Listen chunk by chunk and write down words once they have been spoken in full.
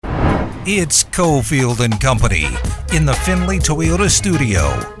It's Cofield and Company in the Findlay Toyota studio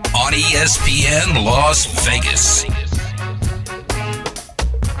on ESPN Las Vegas.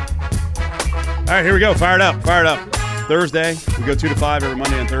 All right, here we go. Fired up. Thursday, we go 2 to 5 every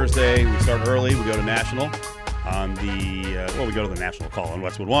Monday and Thursday. We start early. We go to National on we go to the National call on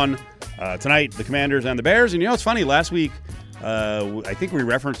Westwood 1. Tonight, the Commanders and the Bears. And it's funny, last week, I think we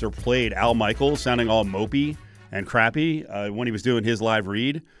referenced or played Al Michaels sounding all mopey and crappy when he was doing his live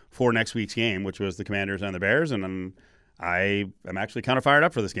read for next week's game, which was the Commanders and the Bears. And I am actually kind of fired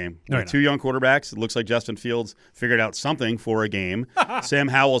up for this game. With two young quarterbacks. It looks like Justin Fields figured out something for a game. Sam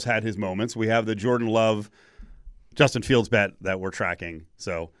Howell's had his moments. We have the Jordan Love, Justin Fields bet that we're tracking.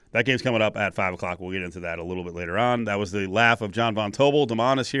 So that game's coming up at 5 o'clock. We'll get into that a little bit later on. That was the laugh of John Von Tobel.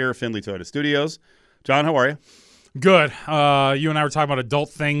 Damon is here, Findlay Toyota Studios. John, how are you? Good. You and I were talking about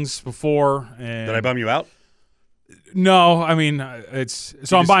adult things before. And did I bum you out? No, I mean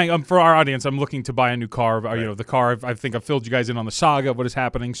I'm buying. For our audience, I'm looking to buy a new car. Right. The car. I think I've filled you guys in on the saga of what is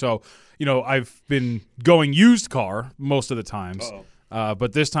happening. So, I've been going used car most of the times.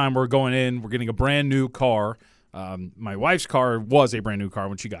 But this time we're going in. We're getting a brand new car. My wife's car was a brand new car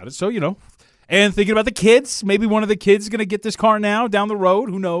when she got it. So, and thinking about the kids. Maybe one of the kids is going to get this car now down the road.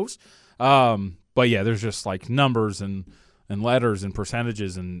 Who knows? But yeah, there's just like numbers and letters and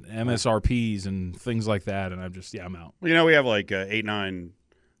percentages and MSRPs and things like that. And I'm out. Well, we have like 8-9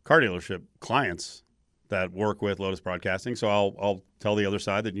 car dealership clients that work with Lotus Broadcasting. So I'll tell the other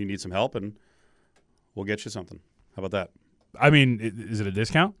side that you need some help and we'll get you something. How about that? I mean, is it a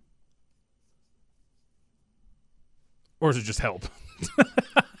discount? Or is it just help?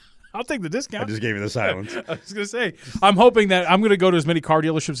 I'll take the discount. I just gave you the silence. I was going to say, I'm hoping that I'm going to go to as many car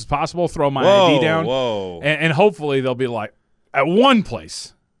dealerships as possible, throw my ID down. And hopefully they'll be like, at one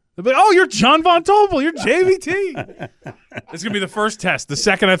place, they'll be like, oh, you're John Von Tobel. You're JVT. It's going to be the first test. The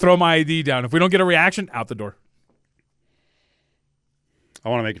second I throw my ID down. If we don't get a reaction, out the door. I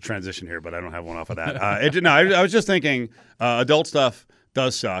want to make a transition here, but I don't have one off of that. I was just thinking adult stuff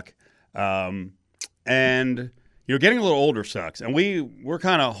does suck. And getting a little older sucks. And we're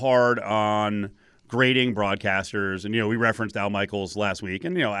kind of hard on grading broadcasters. And, we referenced Al Michaels last week.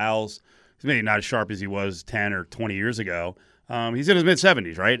 And, Al's maybe not as sharp as he was 10 or 20 years ago. He's in his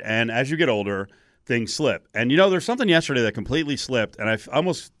mid-70s, right? And as you get older, things slip. And, there's something yesterday that completely slipped. And I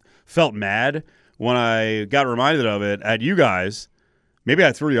almost felt mad when I got reminded of it at you guys. Maybe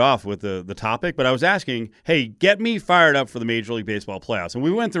I threw you off with the topic, but I was asking, hey, get me fired up for the Major League Baseball playoffs. And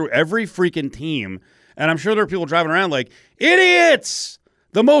we went through every freaking team. And I'm sure there are people driving around like, idiots!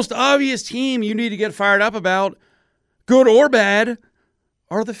 The most obvious team you need to get fired up about, good or bad,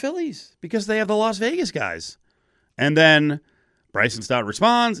 are the Phillies because they have the Las Vegas guys. And then Bryson Stott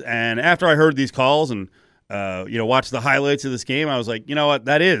responds, and after I heard these calls and watched the highlights of this game, I was like, you know what,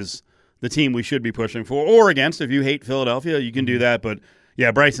 that is the team we should be pushing for or against. If you hate Philadelphia, you can do that. But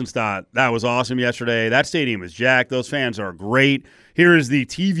yeah, Bryson Stott, that was awesome yesterday. That stadium is jacked. Those fans are great. Here is the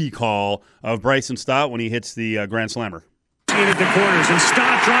TV call of Bryson Stott when he hits the Grand Slammer. At the corners, and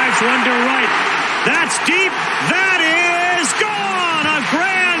Stott drives one to right. That's deep. That is gone. A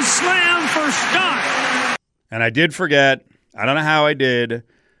grand slam for Stott. And I did forget. I don't know how I did.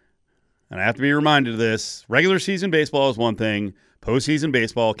 And I have to be reminded of this. Regular season baseball is one thing. Postseason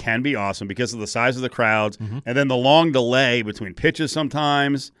baseball can be awesome because of the size of the crowds and then the long delay between pitches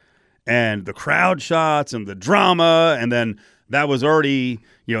sometimes and the crowd shots and the drama. And then that was already,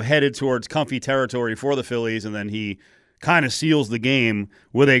 headed towards comfy territory for the Phillies. And then he kind of seals the game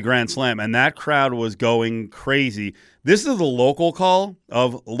with a grand slam. And that crowd was going crazy. This is the local call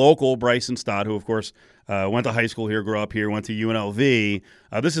of local Bryson Stott, who, of course, went to high school here, grew up here, went to UNLV.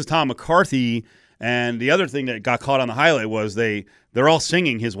 This is Tom McCarthy. And the other thing that got caught on the highlight was they're all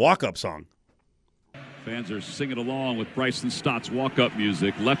singing his walk-up song. Fans are singing along with Bryson Stott's walk-up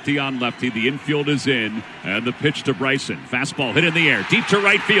music. Lefty on lefty. The infield is in. And the pitch to Bryson. Fastball hit in the air. Deep to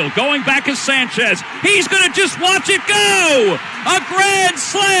right field. Going back is Sanchez. He's going to just watch it go. A grand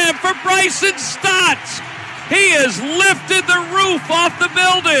slam for Bryson Stott. He has lifted the roof off the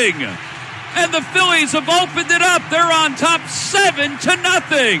building. And the Phillies have opened it up. They're on top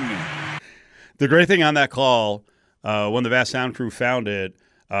 7-0. The great thing on that call, when the Vast Sound crew found it,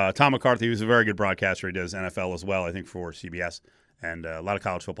 Tom McCarthy, who's a very good broadcaster, he does NFL as well, I think for CBS, and a lot of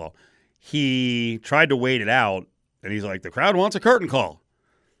college football. He tried to wait it out, and he's like, the crowd wants a curtain call.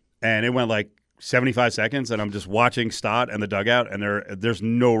 And it went like 75 seconds, and I'm just watching Stott and the dugout, and there's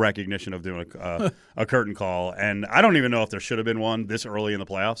no recognition of doing a curtain call. And I don't even know if there should have been one this early in the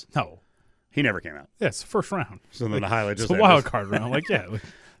playoffs. No. He never came out. Yeah, it's the first round. So then the highlight just it's a wild card round.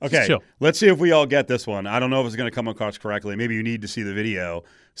 Okay, chill. Let's see if we all get this one. I don't know if it's going to come across correctly. Maybe you need to see the video.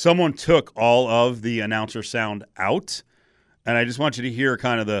 Someone took all of the announcer sound out, and I just want you to hear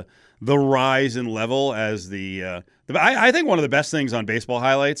kind of the rise in level as I think one of the best things on baseball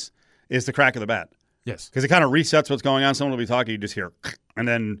highlights is the crack of the bat. Yes. Because it kind of resets what's going on. Someone will be talking, you just hear, and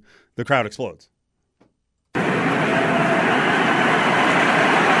then the crowd explodes. You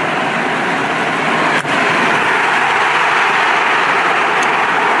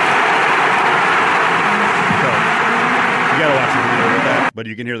gotta watch the video with that, but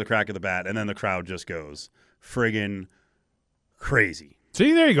you can hear the crack of the bat, and then the crowd just goes friggin' crazy.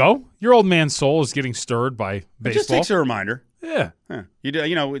 See, there you go. Your old man's soul is getting stirred by baseball. It just takes a reminder. Yeah.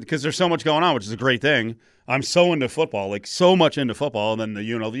 You know, because there's so much going on, which is a great thing. I'm so into football, like so much into football, and then the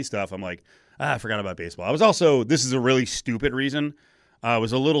UNLV stuff, I'm like, I forgot about baseball. I was also, this is a really stupid reason, I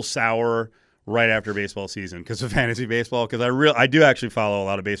was a little sour right after baseball season because of fantasy baseball, because I do actually follow a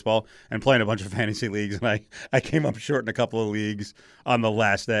lot of baseball and play in a bunch of fantasy leagues, and I came up short in a couple of leagues on the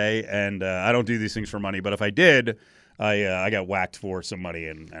last day, and I don't do these things for money, but if I did, I got whacked for some money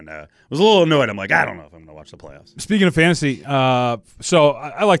and was a little annoyed. I'm like, I don't know if I'm going to watch the playoffs. Speaking of fantasy, so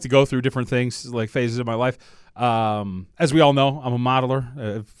I like to go through different things, like phases of my life. As we all know, I'm a modeler.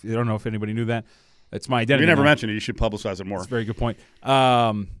 I don't know if anybody knew that. It's my identity. You never now. mentioned it. You should publicize it more. That's a very good point.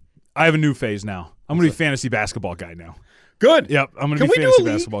 I have a new phase now. I'm going to be a fantasy basketball guy now. Good. Yep, I'm going to Can be we fantasy do a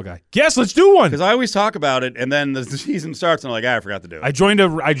league? basketball guy. Yes, let's do one. Because I always talk about it, and then the season starts, and I'm like, I forgot to do it. I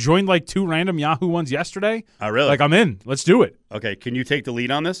joined like 2 random Yahoo ones yesterday. Oh, really? Like, I'm in. Let's do it. Okay, can you take the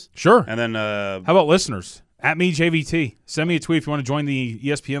lead on this? Sure. And then How about listeners? At me, JVT. Send me a tweet if you want to join the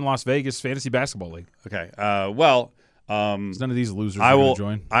ESPN Las Vegas Fantasy Basketball League. okay. None of these losers I are will going to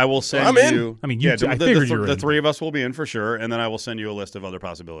join. I will send I'm in. you. I mean, yeah, I figured you were the in. three of us will be in for sure, and then I will send you a list of other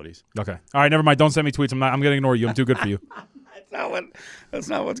possibilities. Okay. All right, never mind. Don't send me tweets. I'm going to ignore you. I'm too good for you. That's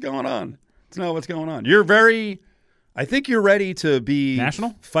not what's going on. It's not what's going on. You're very. I think you're ready to be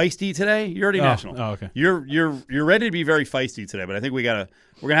National? feisty today. You're already national. Oh, okay. You're ready to be very feisty today, but I think we're gonna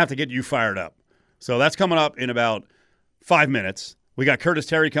have to get you fired up. So that's coming up in about 5 minutes. We got Curtis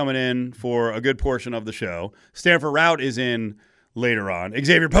Terry coming in for a good portion of the show. Stanford Rout is in later on.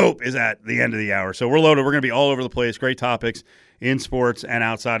 Exavier Pope is at the end of the hour. So we're loaded. We're going to be all over the place. Great topics in sports and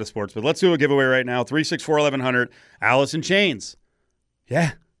outside of sports. But let's do a giveaway right now. 364-1100. Alice in Chains.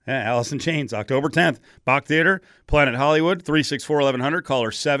 Yeah, Alice in Chains. October 10th. Bach Theater. Planet Hollywood. 364-1100.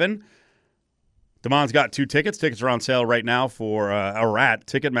 Caller 7. Damon's got 2 tickets. Tickets are on sale right now or at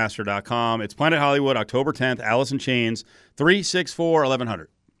Ticketmaster.com. It's Planet Hollywood, October 10th. Alice in Chains. 364-1100.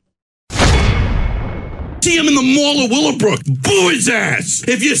 See him in the Mall of Willowbrook, boo his ass.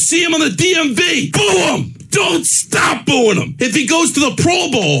 If you see him on the DMV, boo him. Don't stop booing him. If he goes to the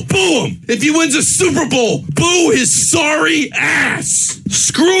Pro Bowl, boo him. If he wins a Super Bowl, boo his sorry ass.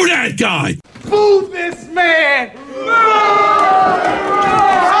 Screw that guy. Boo this man!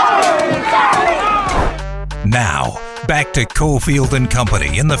 Now, back to Cofield and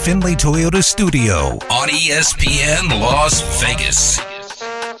Company in the Findlay Toyota studio on ESPN Las Vegas.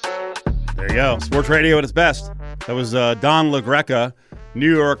 There you go. Sports radio at its best. That was Don Lagreca,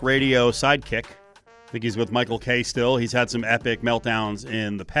 New York radio sidekick. I think he's with Michael Kay still. He's had some epic meltdowns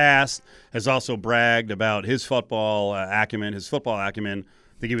in the past. Has also bragged about his football acumen. I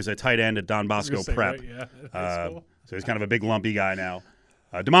think he was a tight end at Don Bosco Prep. Right? Yeah. So he's kind of a big lumpy guy now.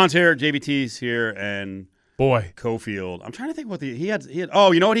 Damon's here, JVT's here, and Boy. Cofield. I'm trying to think what he had.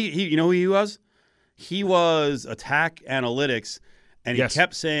 Oh, you know what you know who he was? He was Attack Analytics, and he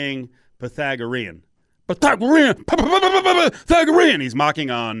kept saying Pythagorean. Pythagorean. He's mocking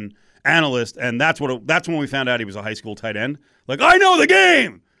on analyst, and that's when we found out he was a high school tight end. Like, I know the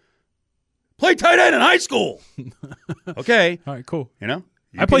game. Play tight end in high school. Okay. All right, cool. You know?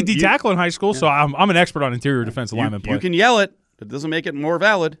 I played D-tackle in high school, so I'm an expert on interior defensive lineman play. You can yell it. That doesn't make it more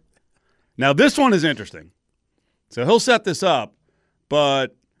valid. Now, this one is interesting. So he'll set this up,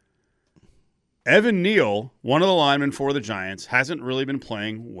 but Evan Neal, one of the linemen for the Giants, hasn't really been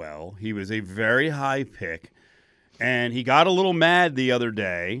playing well. He was a very high pick, and he got a little mad the other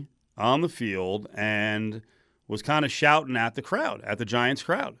day on the field and was kind of shouting at the crowd, at the Giants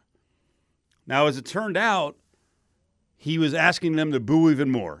crowd. Now, as it turned out, he was asking them to boo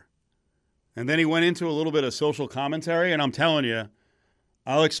even more. And then he went into a little bit of social commentary, and I'm telling you,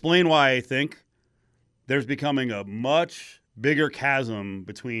 I'll explain why I think there's becoming a much bigger chasm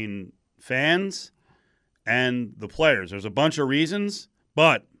between fans and the players. There's a bunch of reasons,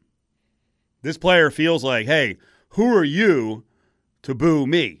 but this player feels like, hey, who are you to boo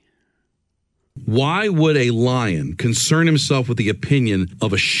me? Why would a lion concern himself with the opinion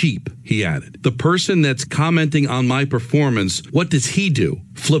of a sheep, he added. The person that's commenting on my performance, what does he do?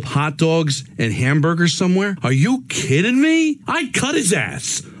 Flip hot dogs and hamburgers somewhere? Are you kidding me? I'd cut his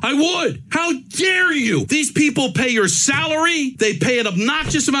ass. I would. How dare you? These people pay your salary. They pay an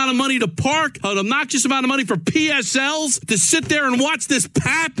obnoxious amount of money to park, an obnoxious amount of money for PSLs, to sit there and watch this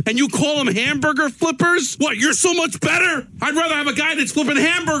pap, and you call them hamburger flippers? What, you're so much better? I'd rather have a guy that's flipping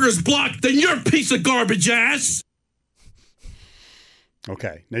hamburgers block than your piece of garbage ass.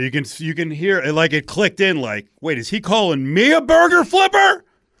 Okay. Now you can hear it, like it clicked in like, wait, is he calling me a burger flipper?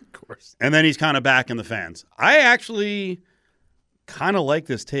 Of course. And then he's kind of back in the fans. I actually kind of like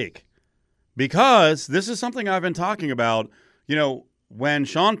this take because this is something I've been talking about. You know, when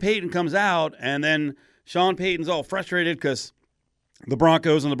Sean Payton comes out and then Sean Payton's all frustrated because the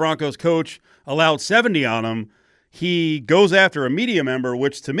Broncos and the Broncos coach allowed 70 on him, he goes after a media member,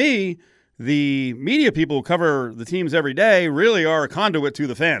 which to me, the media people who cover the teams every day really are a conduit to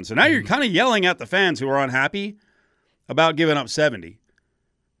the fans. So now you're kind of yelling at the fans who are unhappy about giving up 70.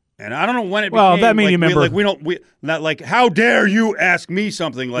 And I don't know when it became that media member. How dare you ask me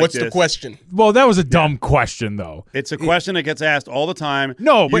something like What's this? the question? Well, that was a dumb question, though. It's a question that gets asked all the time.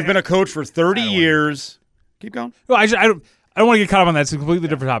 No, but you've been a coach for 30 years. Keep going. Well, I don't want to get caught up on that. It's a completely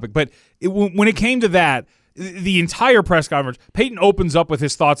different topic. But when it came to that, the entire press conference, Peyton opens up with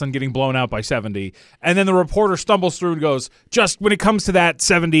his thoughts on getting blown out by 70, and then the reporter stumbles through and goes, just when it comes to that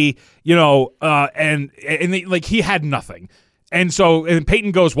 70, and he had nothing. And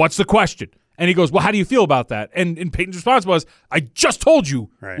Peyton goes, what's the question? And he goes, well, how do you feel about that? And Peyton's response was, I just told you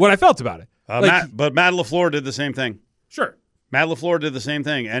what I felt about it. But Matt LaFleur did the same thing. Sure. Matt LaFleur did the same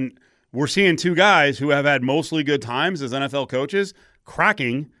thing. And we're seeing two guys who have had mostly good times as NFL coaches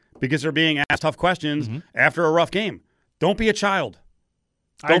cracking because they're being asked tough questions after a rough game. Don't be a child.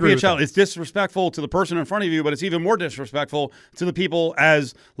 Don't be a child. It's disrespectful to the person in front of you, but it's even more disrespectful to the people,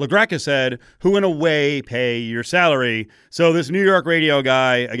 as Lagreca said, who in a way pay your salary. So this New York radio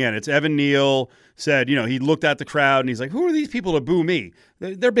guy, again, it's Evan Neal, said, he looked at the crowd and he's like, who are these people to boo me?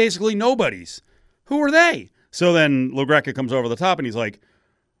 They're basically nobodies. Who are they? So then Lagreca comes over the top and he's like,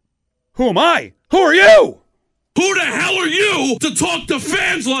 who am I? Who are you? Who the hell are you to talk to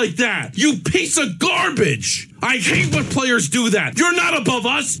fans like that? You piece of garbage. I hate when players do that. You're not above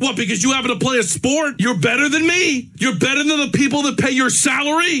us. What, because you happen to play a sport? You're better than me? You're better than the people that pay your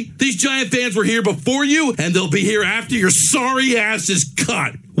salary? These Giant fans were here before you, and they'll be here after your sorry ass is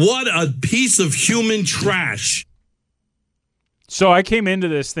cut. What a piece of human trash. So I came into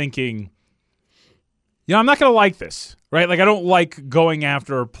this thinking, I'm not going to like this. Right? Like, I don't like going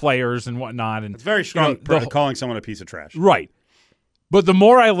after players and whatnot. And it's very strong calling someone a piece of trash. Right. But the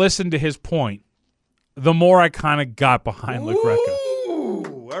more I listened to his point, the more I kind of got behind Lagreca.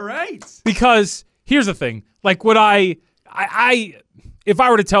 Ooh, all right. Because here's the thing. Like, would I if I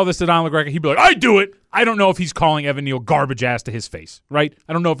were to tell this to Don Lagreca, he'd be like, I do it. I don't know if he's calling Evan Neal garbage ass to his face. Right?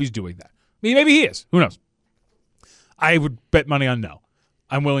 I don't know if he's doing that. I mean, maybe he is. Who knows? I would bet money on no.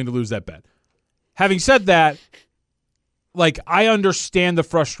 I'm willing to lose that bet. Having said that, like, I understand the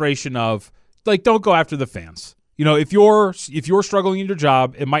frustration of, like, don't go after the fans. If you're struggling in your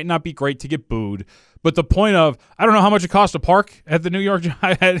job, it might not be great to get booed. But the point of, I don't know how much it costs to park at the New York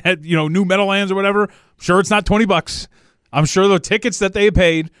at New Meadowlands or whatever. I'm sure it's not $20. I'm sure the tickets that they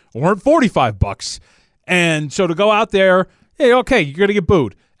paid weren't $45. And so to go out there, hey, okay, you're gonna get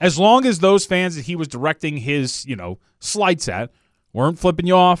booed. As long as those fans that he was directing his slights at weren't flipping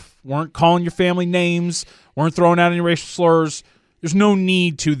you off, weren't calling your family names, weren't throwing out any racial slurs, there's no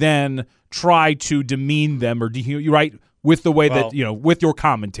need to then try to demean them or right with the way that with your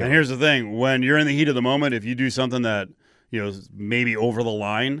commentary. And here's the thing: when you're in the heat of the moment, if you do something that is maybe over the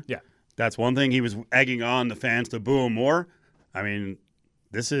line, that's one thing. He was egging on the fans to boo him more. I mean,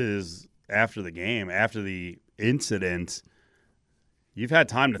 this is after the game, after the incident. You've had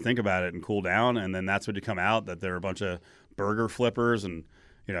time to think about it and cool down, and then that's when you come out that there are a bunch of burger flippers and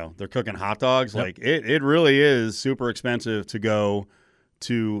they're cooking hot dogs. Yep. Like it really is super expensive to go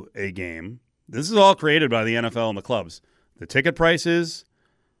to a game. This is all created by the NFL and the clubs. The ticket prices,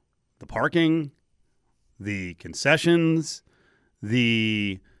 the parking, the concessions,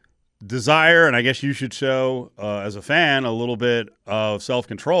 the desire, and I guess you should show as a fan a little bit of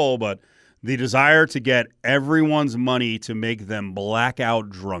self-control, but the desire to get everyone's money to make them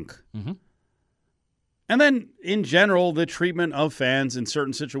blackout drunk. Mm-hmm. And then, in general, the treatment of fans in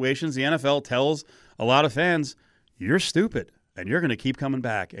certain situations, the NFL tells a lot of fans, you're stupid, and you're going to keep coming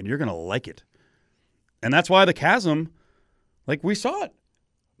back, and you're going to like it. And that's why the chasm, like we saw it.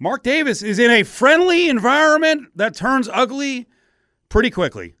 Mark Davis is in a friendly environment that turns ugly pretty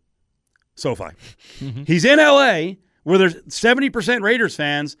quickly. SoFi. He's in L.A. where there's 70% Raiders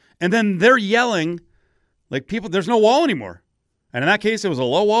fans, and then they're yelling like people. There's no wall anymore. And in that case, it was a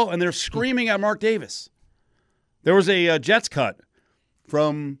low wall, and they're screaming at Mark Davis. There was a Jets cut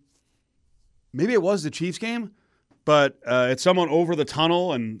from maybe it was the Chiefs game, but it's someone over the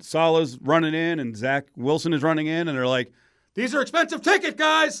tunnel, and Salah's running in, and Zach Wilson is running in, and they're like, "These are expensive tickets,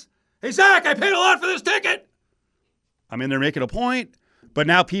 guys. Hey, Zach, I paid a lot for this ticket." I mean, they're making a point, but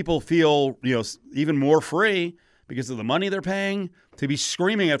now people feel even more free because of the money they're paying to be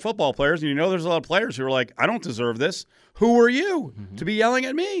screaming at football players. And there's a lot of players who are like, "I don't deserve this. Who are you to be yelling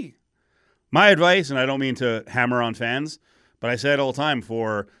at me?" My advice, and I don't mean to hammer on fans, but I say it all the time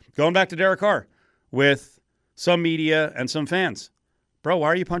for going back to Derek Carr with some media and some fans. Bro, why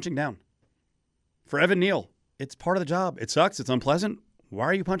are you punching down? For Evan Neal, it's part of the job. It sucks. It's unpleasant. Why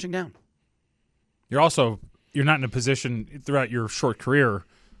are you punching down? You're not in a position throughout your short career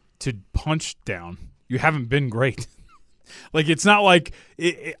to punch down. You haven't been great. Like, it's not like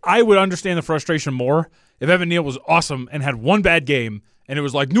I would understand the frustration more if Evan Neal was awesome and had one bad game and it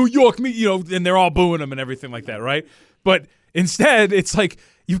was like New York, and they're all booing him and everything like that, right? But instead, it's like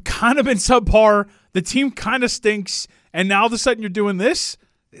you've kind of been subpar. The team kind of stinks, and now all of a sudden you're doing this.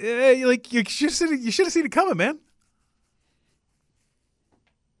 Like you should have seen it coming, man.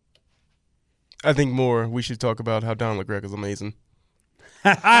 I think we should talk about how Don Lagreca is amazing.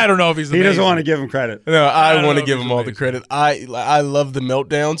 I don't know if he's amazing. He doesn't want to give him credit. No, I want to give him all the credit. I love the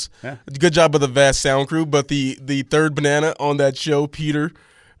meltdowns. Yeah. Good job of the vast sound crew, but the third banana on that show, Peter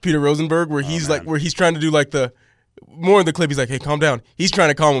Rosenberg, where he's trying to do like more in the clip, he's like, "Hey, calm down." He's trying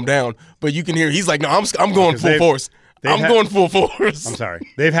to calm him down, but you can hear he's like, "No, I'm going full force. Going full force." I'm sorry.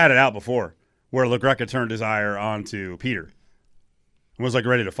 They've had it out before where Lagreca turned his ire onto Peter and was like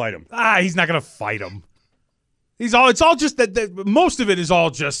ready to fight him. He's not going to fight him. It's all just that most of it is all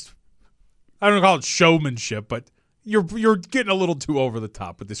just, I don't call it showmanship, but you're getting a little too over the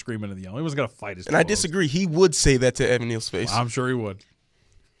top with the screaming and the yelling. He wasn't going to fight his And I disagree. He would say that to Evan Neal's face. Well, I'm sure he would.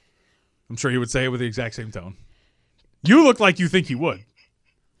 I'm sure he would say it with the exact same tone. You look like you think he would.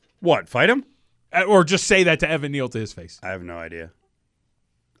 What, fight him? Or just say that to Evan Neal to his face. I have no idea.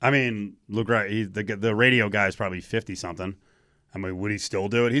 I mean, the radio guy is probably 50-something. I mean, would he still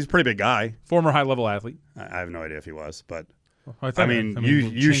do it? He's a pretty big guy. Former high-level athlete. I have no idea if he was, but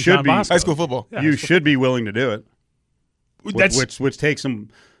you should be high school football. Yeah, you should be willing to do it. Which takes some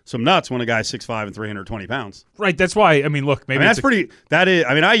nuts when a guy's 6'5" and 320 pounds. Right. That's why. I mean, look, maybe that's pretty. That is.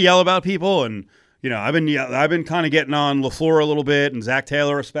 I mean, I yell about people, and I've been kind of getting on LaFleur a little bit, and Zach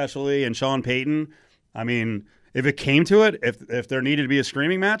Taylor especially, and Sean Payton. I mean, if it came to it, if there needed to be a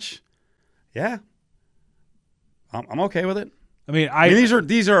screaming match, yeah, I'm okay with it. I mean,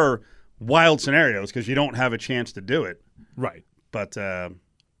 these are wild scenarios because you don't have a chance to do it. Right. But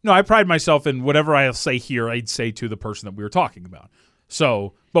no, I pride myself in whatever I'll say here, I'd say to the person that we were talking about.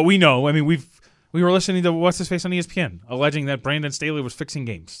 So, but we know. I mean, we were listening to what's his face on ESPN alleging that Brandon Staley was fixing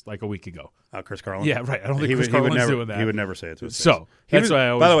games like a week ago. Chris Carlin. Yeah, right. I don't think Chris Carlin's doing that. He would never say it to his face. So that's why I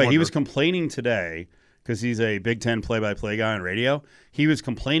always by the way, wonder. He was complaining today because he's a Big Ten play-by-play guy on radio. He was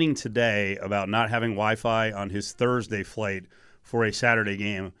complaining today about not having Wi-Fi on his Thursday flight for a Saturday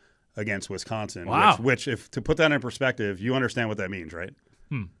game against Wisconsin. Wow. Which if to put that in perspective, you understand what that means, right?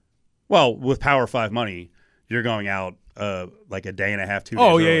 Well, with Power 5 money, you're going out like a day and a half, 2 days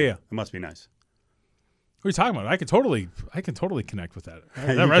early. Yeah. It must be nice. What are you talking about? I can totally connect with that.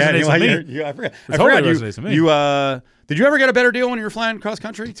 That resonates with me. I forgot. Resonates with me. Did you ever get a better deal when you were flying cross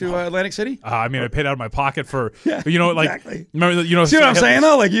country to Atlantic City? I mean, I paid out of my pocket for, yeah, exactly. Remember, see what I'm saying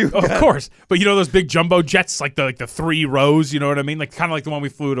though? Like you, of course. But those big jumbo jets, like the 3 rows. You know what I mean? Like kind of like the one we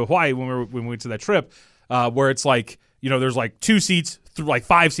flew to Hawaii when we went to that trip, where it's like there's like 2 seats, through like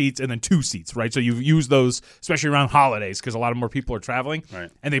 5 seats, and then 2 seats, right? So you use those, especially around holidays, because a lot of more people are traveling, right?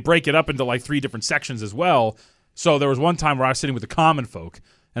 And they break it up into like 3 different sections as well. So there was one time where I was sitting with the common folk,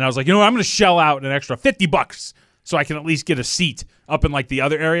 and I was like, I'm going to shell out an extra $50 so I can at least get a seat up in like the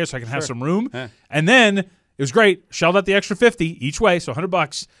other area so I can have some room. Yeah. And then it was great. Shelled out the extra $50 each way, so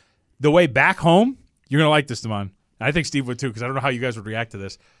 $100. The way back home, you're going to like this, Damon. I think Steve would too, because I don't know how you guys would react to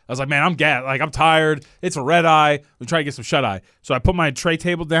this. I was like, man, I'm tired. It's a red eye. I'm trying to get some shut eye. So I put my tray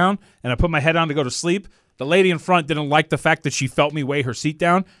table down and I put my head on to go to sleep. The lady in front didn't like the fact that she felt me weigh her seat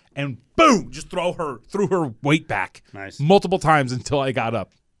down, and boom, just threw her weight back. Nice. Multiple times until I got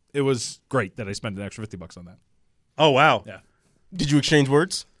up. It was great that I spent an extra $50 on that. Oh wow. Yeah. Did you exchange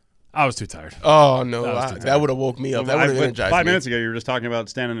words? I was too tired. Oh, no. That would have woke me up. That would have energized me. 5 minutes ago, you were just talking about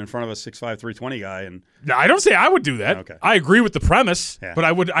standing in front of a 6'5", 320 guy. And No, I don't say I would do that. Okay. I agree with the premise, Yeah. but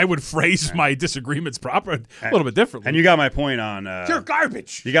I would phrase my disagreements a little bit differently. And you got my point on You're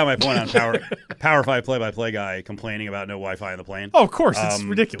garbage. You got my point on Power 5 play-by-play guy complaining about no Wi-Fi in the plane. Oh, of course. It's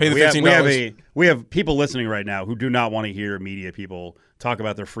ridiculous. Pay the $15. We have people listening right now who do not want to hear media people talk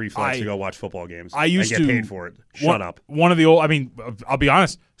about their free flights to go watch football games. I used and get to paid for it. Shut up. One of the old. I mean, I'll be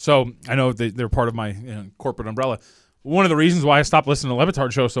honest. So I know they're part of my corporate umbrella. One of the reasons why I stopped listening to Le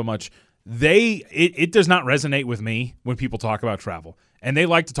Batard show so much, it does not resonate with me when people talk about travel, and they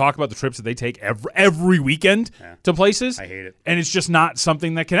like to talk about the trips that they take every weekend to places. I hate it, and it's just not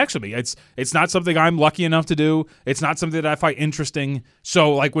something that connects with me. It's not something I'm lucky enough to do. It's not something that I find interesting.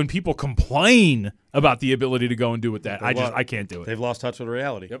 So like when people complain about the ability to go and do with that, I can't do it. They've lost touch with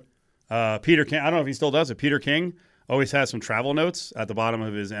reality. Yep. Peter King. I don't know if he still does it. Peter King always has some travel notes at the bottom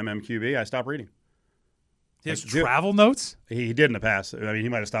of his MMQB. I stopped reading. His travel notes? He did in the past. I mean, he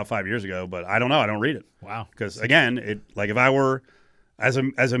might have stopped 5 years ago, but I don't know. I don't read it. Wow. Because again, if I were as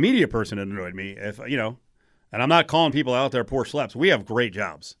a media person, it annoyed me. If and I'm not calling people out there poor schleps. We have great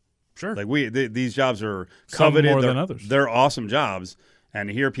jobs. Sure. Like these jobs are Some coveted. more than others. They're awesome jobs, and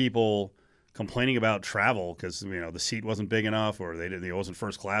to hear people complaining about travel because the seat wasn't big enough, or it wasn't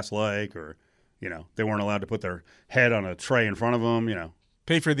first class like, or they weren't allowed to put their head on a tray in front of them.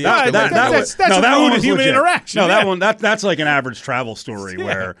 Pay for the That's rude to human interaction. No, that one that's like an average travel story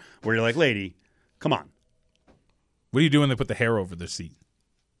where you're like, lady, come on. What do you do when they put the hair over the seat?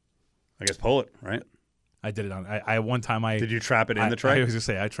 I guess pull it, right? I did it on. I one time Did you trap it in the tray? I was gonna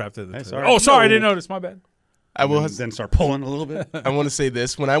say I trapped it in the tray. Sorry. Oh, sorry, I didn't notice. My bad. I will then start pulling a little bit. I want to say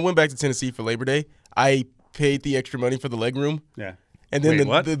this. When I went back to Tennessee for Labor Day, I paid the extra money for the leg room. Yeah. And then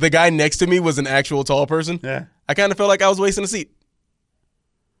Wait, the guy next to me was an actual tall person. Yeah. I kind of felt like I was wasting a seat.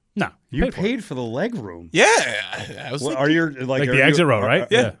 No, you paid for the leg room. Yeah. I was are you like the exit row, right?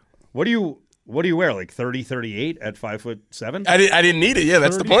 Yeah. What do you wear? Like 30, 38 at 5'7"? I didn't need it. Yeah,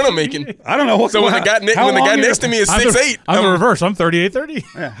 that's the point I'm making. I don't know what. So when the guy next to me is 6'8", I'm the reverse. I'm 38-30.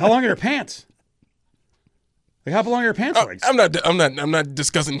 Yeah. How long are your pants? Like how long are your pants legs? I'm not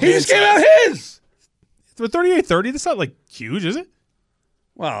discussing. He just gave out his. For 38-30, that's not like huge, is it?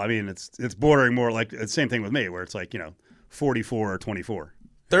 Well, I mean, it's bordering more like the same thing with me, where it's like 44 or 24.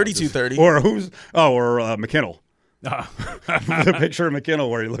 32-30. Or McKinnell. The picture of McKinnell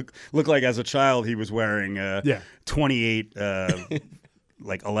where he looked like as a child he was wearing 28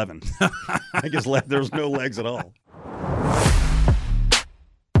 like 11. I guess there's no legs at all.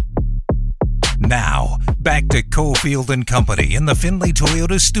 Now, back to Cofield and Company in the Findlay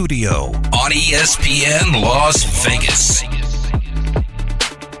Toyota studio on ESPN Las Vegas.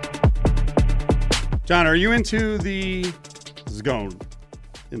 John, are you into this is going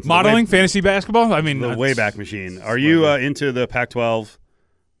into modeling, fantasy basketball? I mean, the Wayback Machine. Are you into the Pac-12?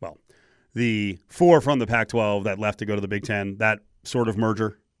 Well, the 4 from the Pac-12 that left to go to the Big Ten, that sort of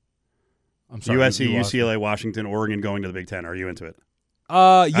merger? I'm sorry, USC, UCLA, Washington, Oregon going to the Big Ten. Are you into it?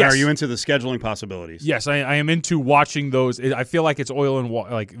 Yes. And are you into the scheduling possibilities? Yes, I am into watching those. I feel like it's oil and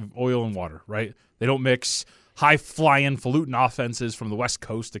water, right? They don't mix high-flying, falutin offenses from the West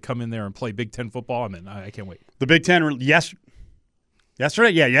Coast to come in there and play Big Ten football. I mean, I can't wait. The Big Ten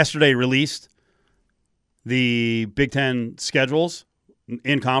yesterday released the Big Ten schedules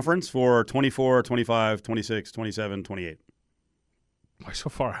in conference for 24, 25, 26, 27, 28. Why so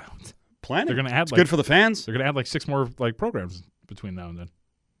far out? Planning. They're going to add it's good for the fans. They're going to add like 6 more programs between now and then.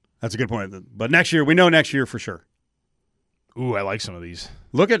 That's a good point. But next year, we know next year for sure. Ooh, I like some of these.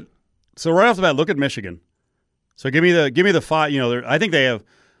 So right off the bat, look at Michigan. So give me the 5. I think they have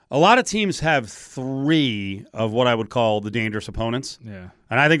a lot of teams have 3 of what I would call the dangerous opponents. Yeah,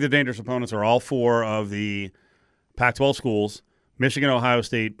 and I think the dangerous opponents are all 4 of the Pac-12 schools: Michigan, Ohio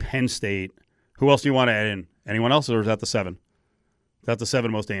State, Penn State. Who else do you want to add in? Anyone else, or is that the 7? Is that the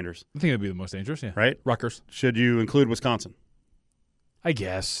 7 most dangerous? I think it'd be the most dangerous. Yeah, right. Rutgers. Should you include Wisconsin? I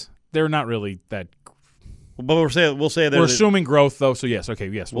guess they're not really that. But we'll say we're assuming growth though. So yes, okay,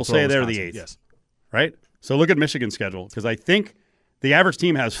 yes, we'll say they're the 8th. Yes, right. So look at Michigan's schedule because I think the average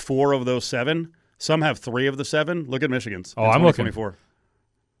team has 4 of those 7. Some have 3 of the 7. Look at Michigan's. Oh, I'm looking.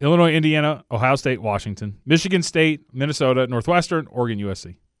 Illinois, Indiana, Ohio State, Washington, Michigan State, Minnesota, Northwestern, Oregon,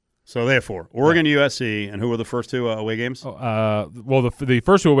 USC. So they have 4. Oregon, USC, and who were the first 2 away games? Well, the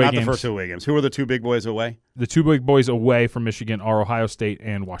first 2 away games. Not the first 2 away games. Who were the 2 big boys away? The 2 big boys away from Michigan are Ohio State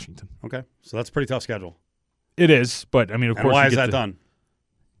and Washington. Okay, so that's a pretty tough schedule. It is, but I mean, of course. Why is that done?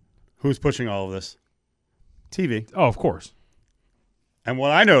 Who's pushing all of this? TV. Oh, of course. And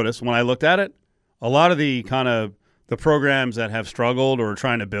what I noticed when I looked at it, a lot of the kind of the programs that have struggled or are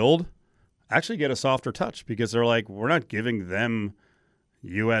trying to build actually get a softer touch because they're like, we're not giving them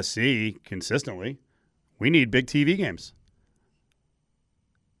USC consistently. We need big TV games.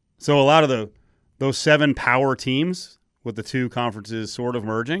 So a lot of those 7 power teams with the 2 conferences sort of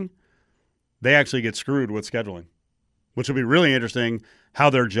merging, they actually get screwed with scheduling, which will be really interesting how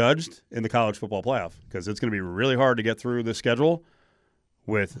they're judged in the college football playoff because it's going to be really hard to get through the schedule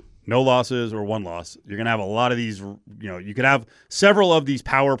with no losses or 1 loss. You're going to have a lot of these, you could have several of these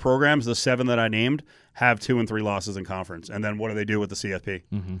power programs, the 7 that I named, have 2 and 3 losses in conference. And then what do they do with the CFP?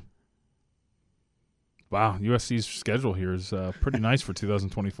 Mm-hmm. Wow, USC's schedule here is pretty nice for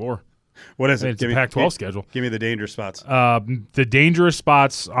 2024. What is it? It's a Pac-12 schedule. Give me the dangerous spots. The dangerous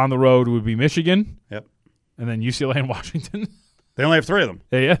spots on the road would be Michigan. Yep. And then UCLA and Washington. They only have 3 of them.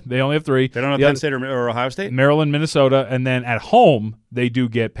 Yeah, they only have 3. They don't have Penn State or Ohio State? Maryland, Minnesota, and then at home they do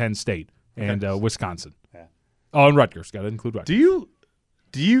get Penn State and Wisconsin. Yeah. Oh, and Rutgers. Got to include Rutgers.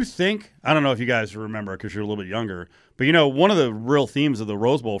 Do you think – I don't know if you guys remember because you're a little bit younger, but one of the real themes of the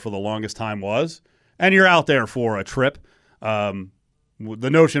Rose Bowl for the longest time was – and you're out there for a trip. The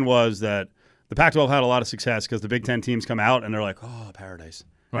notion was that the Pac-12 had a lot of success because the Big Ten teams come out and they're like, oh, paradise,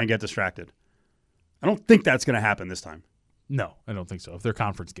 and get distracted. I don't think that's going to happen this time. No, I don't think so. If they're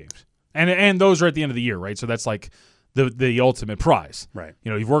conference games. And those are at the end of the year, right? So that's like the ultimate prize. Right.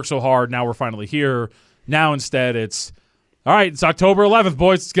 You've worked so hard. Now we're finally here. Now instead it's, all right, it's October 11th,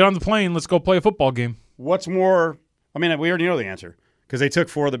 boys. Let's get on the plane. Let's go play a football game. What's more – I mean, we already know the answer because they took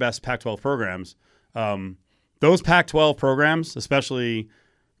 4 of the best Pac-12 programs. Those Pac-12 programs, especially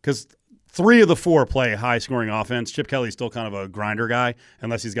because 3 of the 4 play high-scoring offense. Chip Kelly's still kind of a grinder guy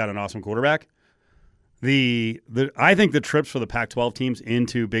unless he's got an awesome quarterback. I think the trips for the Pac-12 teams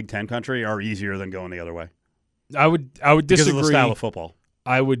into Big Ten country are easier than going the other way. I would disagree. Because of the style of football.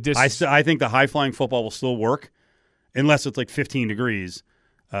 I would disagree. I think the high-flying football will still work unless it's like 15 degrees.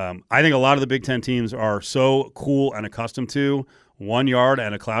 I think a lot of the Big Ten teams are so cool and accustomed to 1 yard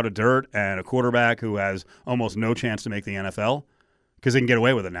and a cloud of dirt and a quarterback who has almost no chance to make the NFL because they can get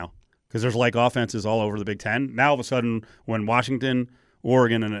away with it now because there's like offenses all over the Big Ten. Now all of a sudden when Washington,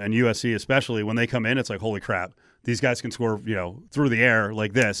 Oregon, and USC especially, when they come in, it's like, holy crap, these guys can score through the air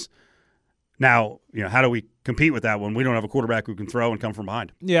like this. Now, how do we compete with that when we don't have a quarterback who can throw and come from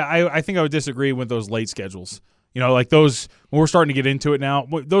behind? Yeah, I think I would disagree with those late schedules. Like those when we're starting to get into it now,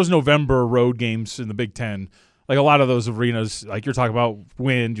 those November road games in the Big Ten, like a lot of those arenas, like you're talking about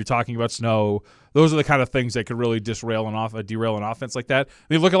wind, you're talking about snow. Those are the kind of things that could really derail an offense like that.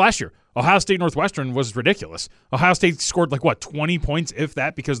 I mean, look at last year. Ohio State Northwestern was ridiculous. Ohio State scored 20 points, if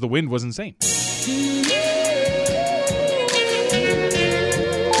that, because the wind was insane.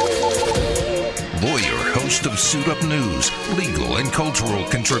 Lawyer, host of Suit Up News, legal and cultural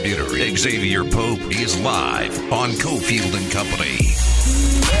contributor Exavier Pope is live on Cofield and Company.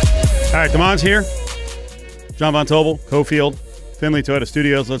 All right, Damon's here. John Von Tobel, Cofield, Finley Toyota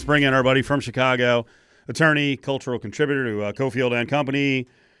Studios. Let's bring in our buddy from Chicago, attorney, cultural contributor to Cofield and Company.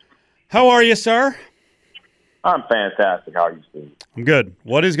 How are you, sir? I'm fantastic. How are you, Steve? I'm good.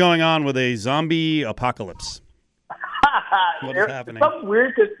 What is going on with a zombie apocalypse? What is happening? Some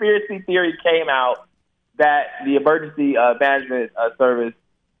weird conspiracy theory came out that the emergency management service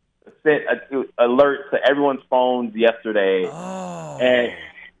sent an alert to everyone's phones yesterday. Oh.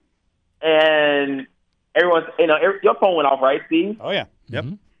 And everyone's, your phone went off, right, Steve? Oh, yeah. Yep.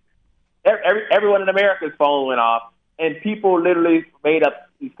 Mm-hmm. Everyone in America's phone went off, and people literally made up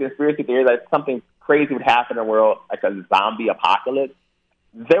these conspiracy theories that something crazy would happen in the world, like a zombie apocalypse.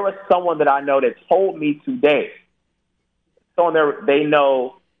 There was someone that I know that told me today, someone they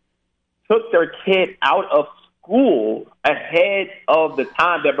know took their kid out of school ahead of the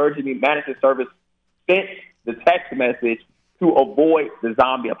time the emergency management service sent the text message to avoid the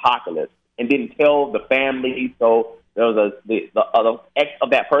zombie apocalypse, and didn't tell the family. So there was the ex of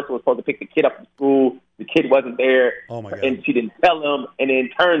that person was supposed to pick the kid up from school. The kid wasn't there, and she didn't tell him. And then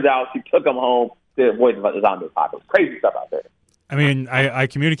it turns out she took him home to avoid the zombie apocalypse. Crazy stuff out there. I mean, I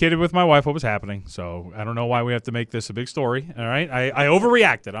communicated with my wife what was happening, so I don't know why we have to make this a big story. All right, I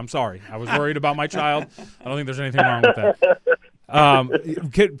overreacted. I'm sorry. I was worried about my child. I don't think there's anything wrong with that.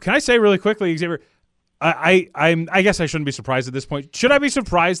 Can I say really quickly, Exavier? I guess I shouldn't be surprised at this point. Should I be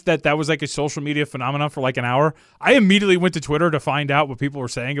surprised that was like a social media phenomenon for like an hour? I immediately went to Twitter to find out what people were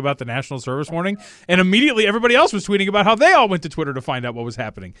saying about the National Service Warning, and immediately everybody else was tweeting about how they all went to Twitter to find out what was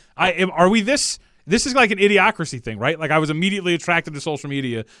happening. Are we this? This is like an idiocracy thing, right? Like I was immediately attracted to social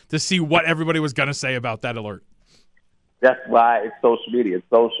media to see what everybody was going to say about that alert. That's why it's social media. It's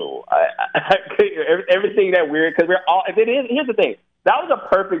social. Everything that weird because we're all. If it is, here's the thing. That was a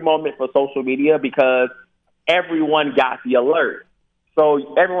perfect moment for social media because everyone got the alert.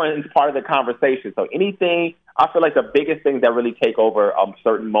 So everyone is part of the conversation. So anything, I feel like the biggest things that really take over a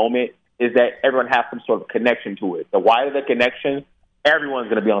certain moment is that everyone has some sort of connection to it. The wider the connection, everyone's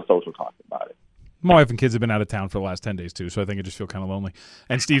going to be on social talking about it. My wife and kids have been out of town for the last 10 days, too, so I think I just feel kind of lonely.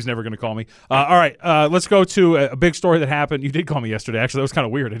 And Steve's never going to call me. All right, let's go to a big story that happened. You did call me yesterday. Actually, that was kind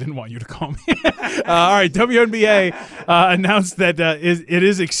of weird. I didn't want you to call me. All right, WNBA announced that it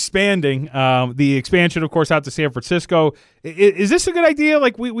is expanding. The expansion, of course, out to San Francisco. Is this a good idea?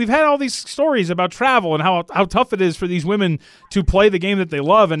 Like, we've had all these stories about travel and how tough it is for these women to play the game that they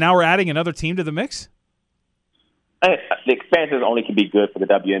love, and now we're adding another team to the mix? The expansion only can be good for the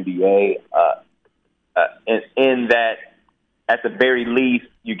WNBA. In that, at the very least,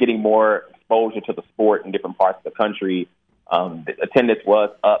 you're getting more exposure to the sport in different parts of the country. The attendance was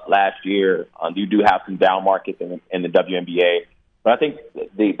up last year. You do have some down markets in the WNBA. But I think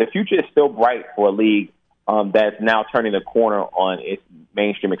the future is still bright for a league that's now turning the corner on its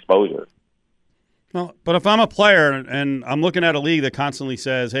mainstream exposure. Well, but if I'm a player and I'm looking at a league that constantly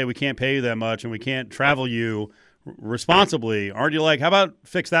says, hey, we can't pay you that much and we can't travel you responsibly, aren't you like, how about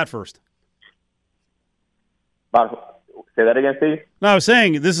fix that first? Say that again, Steve? No, I was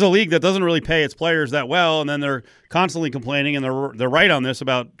saying this is a league that doesn't really pay its players that well, and then they're constantly complaining, and they're right on this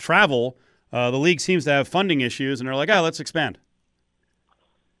about travel. The league seems to have funding issues, and they're like, let's expand.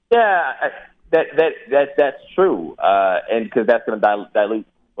 Yeah, that's true, and because that's going to dilute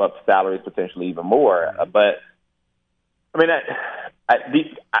up salaries potentially even more. But I mean,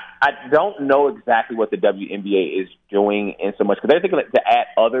 I don't know exactly what the WNBA is doing in so much because they're thinking to add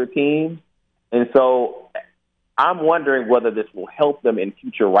other teams, and so I'm wondering whether this will help them in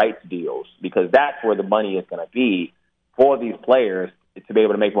future rights deals because that's where the money is going to be for these players to be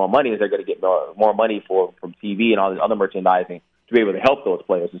able to make more money. Is they're going to get more money from TV and all this other merchandising to be able to help those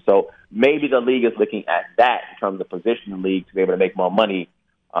players. And so maybe the league is looking at that in terms of positioning the league to be able to make more money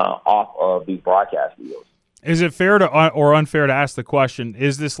off of these broadcast deals. Is it fair to or unfair to ask the question,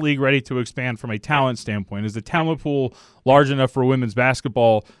 is this league ready to expand from a talent standpoint? Is the talent pool large enough for women's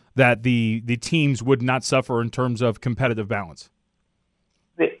basketball that the teams would not suffer in terms of competitive balance?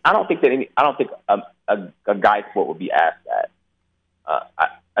 I don't think a guy sport would be asked that.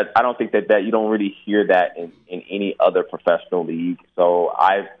 I don't think that you don't really hear that in any other professional league. So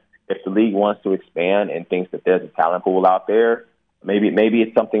if the league wants to expand and thinks that there's a talent pool out there, maybe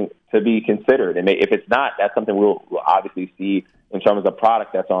it's something to be considered. And if it's not, that's something we'll obviously see in terms of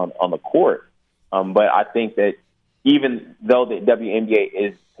product that's on the court. But I think that even though the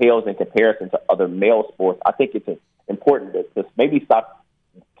WNBA pales in comparison to other male sports, I think it's important to maybe stop.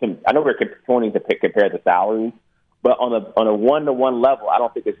 I know we're continuing to compare the salaries, but on a one-to-one level, I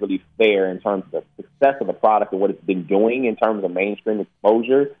don't think it's really fair in terms of the success of the product and what it's been doing in terms of mainstream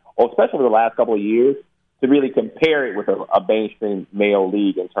exposure, or especially over the last couple of years, to really compare it with a mainstream male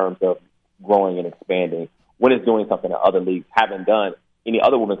league in terms of growing and expanding when it's doing something that other leagues haven't done, any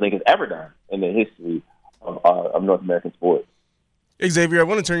other women's league has ever done in the history of North American sports. Exavier, I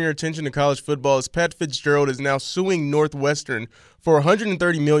want to turn your attention to college football as Pat Fitzgerald is now suing Northwestern for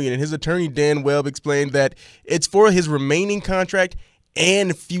 $130 million, and his attorney Dan Webb explained that it's for his remaining contract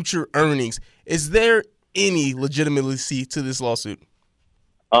and future earnings. Is there any legitimacy to this lawsuit?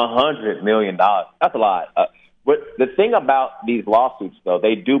 $100 million. That's a lot. But the thing about these lawsuits, though,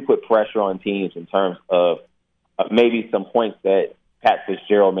 they do put pressure on teams in terms of maybe some points that Pat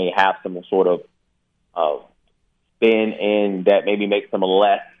Fitzgerald may have some sort of spin in that maybe makes him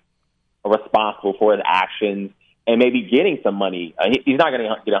less responsible for his actions and maybe getting some money. He's not going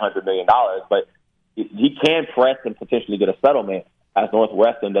to get $100 million, but he can press and potentially get a settlement, as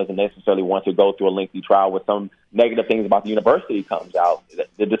Northwestern doesn't necessarily want to go through a lengthy trial with some negative things about the university comes out.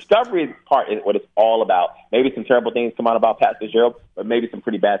 The discovery part is what it's all about. Maybe some terrible things come out about Pat Fitzgerald, but maybe some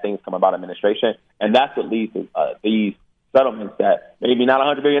pretty bad things come about administration. And that's what leads to these settlements that maybe not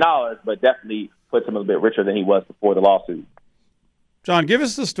 $100 million, but definitely puts him a bit richer than he was before the lawsuit. John, give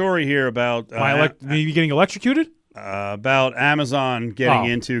us the story here about maybe getting electrocuted? About Amazon getting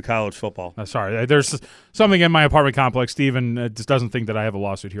into college football. Sorry, there's something in my apartment complex. Steven just doesn't think that I have a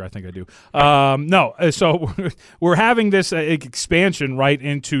lawsuit here. I think I do. So we're having this expansion right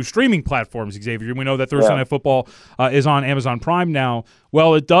into streaming platforms, Exavier. We know that Thursday Night Football is on Amazon Prime now.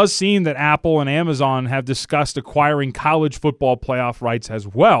 Well, it does seem that Apple and Amazon have discussed acquiring college football playoff rights as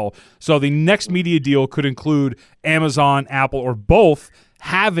well. So the next media deal could include Amazon, Apple, or both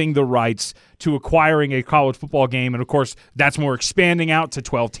having the rights to acquiring a college football game. And, of course, that's more expanding out to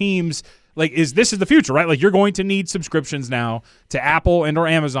 12 teams. This is the future, right? You're going to need subscriptions now to Apple and or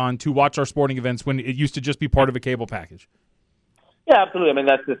Amazon to watch our sporting events when it used to just be part of a cable package. Yeah, absolutely. I mean,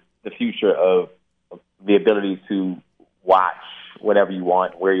 that's just the future of the ability to watch whatever you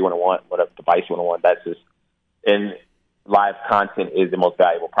want, where you want, whatever device you want. That's just, and live content is the most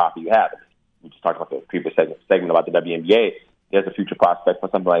valuable property you have. We just talked about the previous segment about the WNBA. There's a future prospect for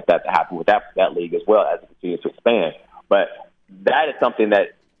something like that to happen with that league as well as it continues to expand. But that is something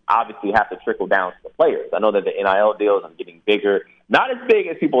that obviously has to trickle down to the players. I know that the NIL deals are getting bigger, not as big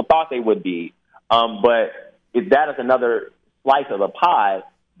as people thought they would be, but that is another slice of the pie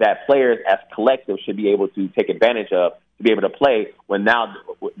that players as collective should be able to take advantage of to be able to play when now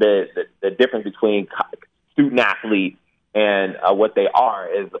the difference between student athlete and what they are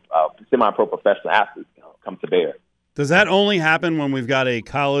is semi-pro professional athletes come to bear. Does that only happen when we've got a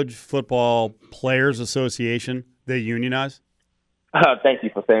college football players association they unionize? Thank you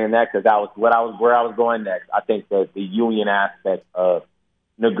for saying that, because that was where I was going next. I think that the union aspect of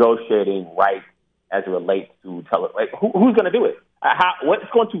negotiating rights as it relates to who's going to do it? What's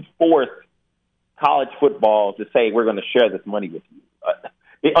going to force college football to say we're going to share this money with you?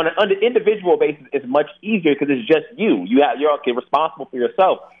 On an individual basis, it's much easier because it's just you. You're responsible for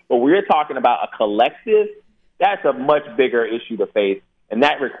yourself. But we're talking about a collective. That's a much bigger issue to face, and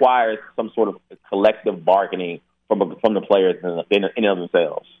that requires some sort of collective bargaining from the players in and of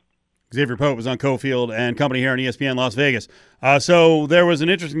themselves. Exavier Pope was on Cofield and Company here on ESPN Las Vegas. So there was an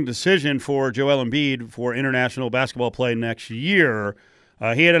interesting decision for Joel Embiid for international basketball play next year.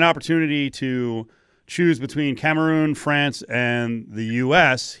 He had an opportunity to choose between Cameroon, France, and the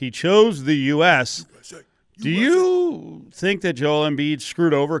U.S. He chose the U.S. Do you think that Joel Embiid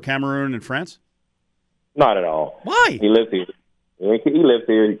screwed over Cameroon and France? Not at all. Why? He lives here. He lives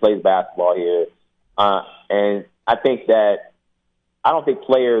here. He plays basketball here. And I think that I don't think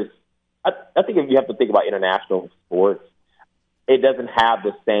players – I think if you have to think about international sports, it doesn't have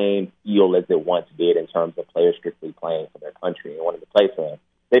the same feel as it once did in terms of players strictly playing for their country and wanting to play for them.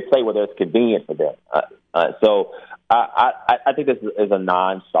 They play whether it's convenient for them. So I think this is a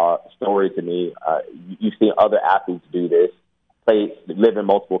non-story to me. You've seen other athletes do this, live in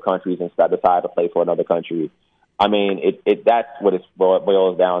multiple countries and decide to play for another country. I mean, that's what it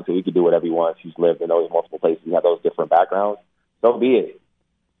boils down to. He can do whatever he wants. He's lived in those multiple places. He has those different backgrounds. So be it.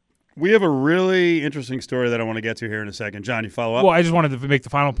 We have a really interesting story that I want to get to here in a second. John, you follow up? Well, I just wanted to make the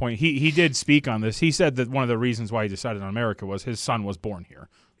final point. He did speak on this. He said that one of the reasons why he decided on America was his son was born here.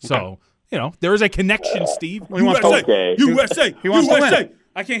 So, there is a connection, Steve. Well, USA! USA! He wants to win.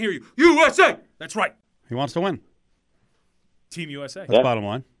 I can't hear you. USA! That's right. He wants to win. Team USA. That's bottom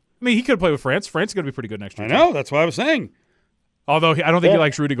line. I mean, he could play with France. France is going to be pretty good next year. I know. That's what I was saying. Although I don't think he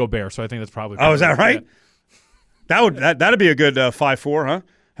likes Rudy Gobert, so I think that's probably. Oh, is that right? Yeah. That'd be a good 5-4, huh?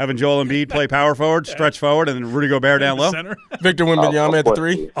 Having Joel Embiid play power forward, stretch forward, and then Rudy Gobert down low. Center. Victor Wembanyama at the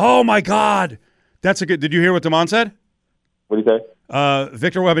 3. Oh my God, that's a good. Did you hear what Damon said? What did he say?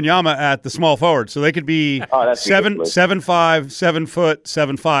 Victor Wembanyama at the small forward, so they could be 7'5", 7 foot,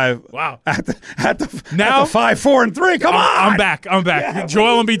 7'5". Wow. At the 5, 4, and 3. Come on. I'm back. Yeah.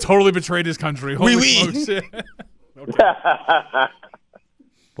 Joel Embiid totally betrayed his country. Holy smokes.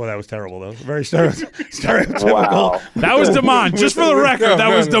 Boy, that was terrible, though. Very stereotypical. Wow. That was Damon. Just for the record,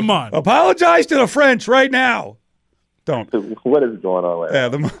 that was Damon. Apologize to the French right now. Don't. What is going on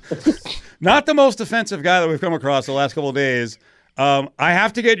right now? Not the most offensive guy that we've come across the last couple of days. I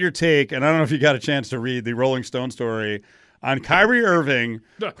have to get your take, and I don't know if you got a chance to read the Rolling Stone story on Kyrie Irving,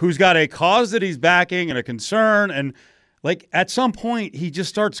 who's got a cause that he's backing and a concern, and at some point he just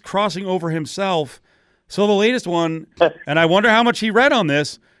starts crossing over himself. So the latest one, and I wonder how much he read on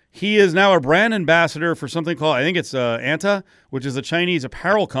this, he is now a brand ambassador for something called, I think it's Anta, which is a Chinese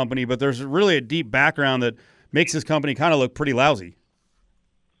apparel company, but there's really a deep background that makes this company kind of look pretty lousy.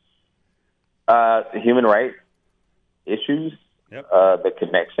 Human rights issues, the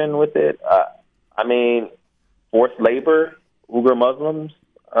connection with it. I mean, forced labor, Uyghur Muslims.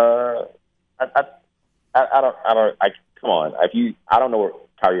 Come on. I don't know what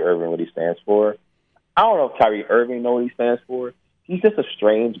Kyrie Irving what he stands for. I don't know if Kyrie Irving knows what he stands for. He's just a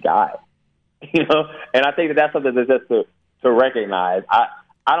strange guy, And I think that's something that's just to recognize. I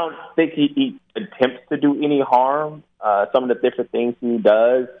don't think he attempts to do any harm. Some of the different things he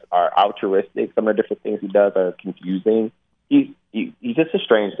does are altruistic. Some of the different things he does are confusing. He's just a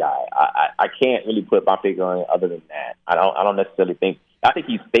strange guy. I can't really put my finger on it other than that. I don't necessarily think. I think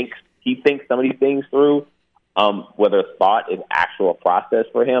he thinks some of these things through. Whether thought is actual process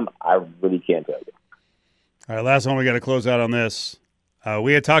for him, I really can't tell you. All right, last one. We got to close out on this.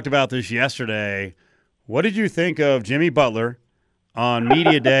 We had talked about this yesterday. What did you think of Jimmy Butler on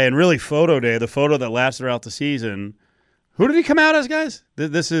Media Day and really Photo Day, the photo that lasts throughout the season, Who did he come out as, guys?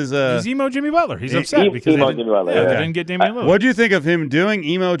 This is he's emo Jimmy Butler. He's upset because emo Jimmy Butler. they didn't get Damian Lillard. What do you think of him doing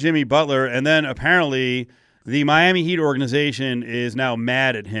emo Jimmy Butler? And then apparently the Miami Heat organization is now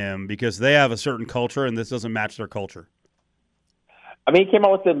mad at him because they have a certain culture and this doesn't match their culture. I mean, he came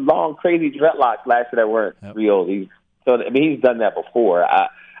out with the long, crazy dreadlocks last year that weren't real. He's done that before. I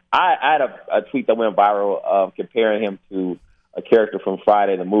had a tweet that went viral comparing him to a character from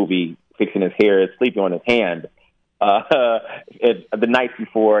Friday the movie, fixing his hair, sleeping on his hand. The night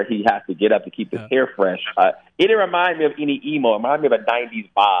before he has to get up to keep his hair fresh. It didn't remind me of any emo. It reminded me of a 90s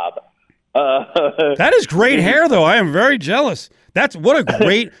Bob. That is great hair, though. I am very jealous. That's what a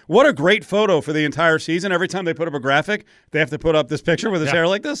great photo for the entire season. Every time they put up a graphic, they have to put up this picture with his hair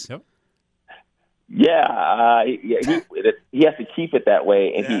like this. Yep. Yeah, he has to keep it that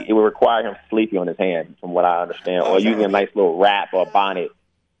way, and it would require him sleeping on his hand, from what I understand, or using a nice little wrap or bonnet.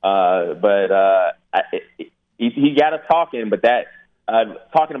 He got us talking, but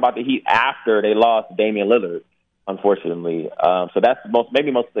talking about the Heat after they lost Damian Lillard, unfortunately. So that's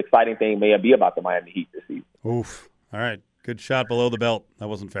maybe most exciting thing may be about the Miami Heat this season. Oof. All right. Good shot below the belt. That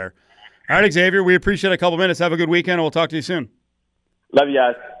wasn't fair. All right, Exavier, we appreciate a couple minutes. Have a good weekend, and we'll talk to you soon. Love you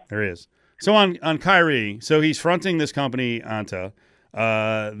guys. There he is. So on Kyrie, so he's fronting this company, Anta.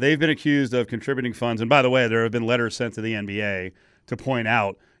 They've been accused of contributing funds. And by the way, there have been letters sent to the NBA to point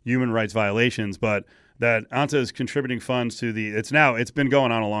out human rights violations, but that Anta is contributing funds to it's been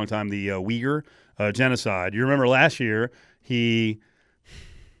going on a long time, the Uyghur genocide. You remember last year, I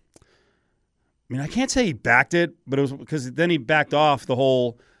can't say he backed it, but it was because then he backed off the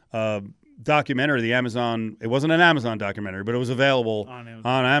whole documentary, the Amazon. It wasn't an Amazon documentary, but it was available on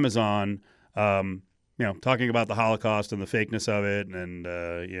Amazon. Talking about the Holocaust and the fakeness of it,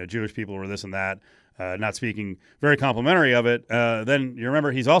 and Jewish people were this and that. Not speaking very complimentary of it. Then you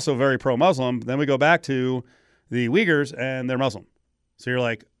remember he's also very pro-Muslim. Then we go back to the Uyghurs, and they're Muslim. So you're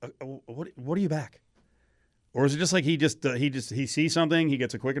like, what do you back? Or is it just like he sees something, he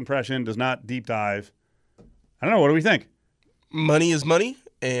gets a quick impression, does not deep dive? I don't know. What do we think? Money is money,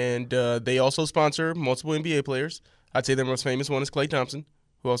 and they also sponsor multiple NBA players. I'd say their most famous one is Klay Thompson,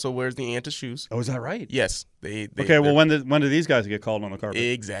 who also wears the Anta shoes. Oh, is that right? Yes. Well, when do these guys get called on the carpet?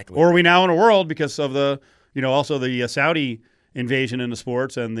 Exactly. Or are we now in a world because of the, also the Saudi invasion into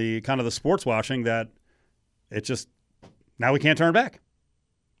sports and the kind of the sports washing that it's just now we can't turn back.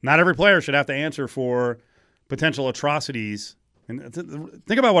 Not every player should have to answer for potential atrocities. And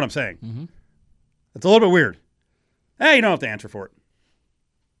think about what I'm saying. Mm-hmm. It's a little bit weird. Hey, you don't have to answer for it.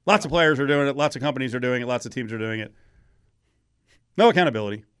 Lots of players are doing it. Lots of companies are doing it. Lots of teams are doing it. No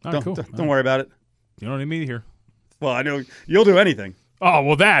accountability. Don't worry about it. You don't need me here. Well, I know you'll do anything. Oh,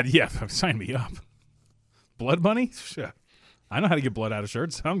 well, sign me up. Blood money? Shit. I know how to get blood out of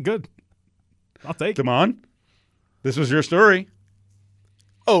shirts. I'm good. I'll take it. Come on. This was your story.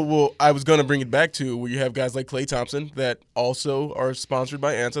 Oh, well, I was going to bring it back to where you have guys like Klay Thompson that also are sponsored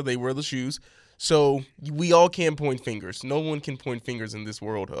by Anta. They wear the shoes. So we all can point fingers. No one can point fingers in this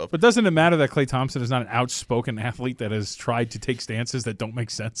world of. But doesn't it matter that Klay Thompson is not an outspoken athlete that has tried to take stances that don't make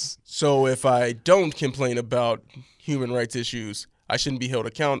sense? So if I don't complain about human rights issues, I shouldn't be held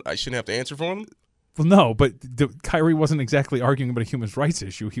accountable. I shouldn't have to answer for them? Well, no, but Kyrie wasn't exactly arguing about a human rights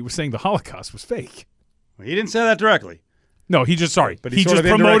issue. He was saying the Holocaust was fake. Well, he didn't say that directly. No, he just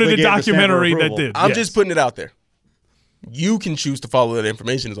promoted a documentary that did. I'm just putting it out there. You can choose to follow that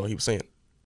information is all he was saying.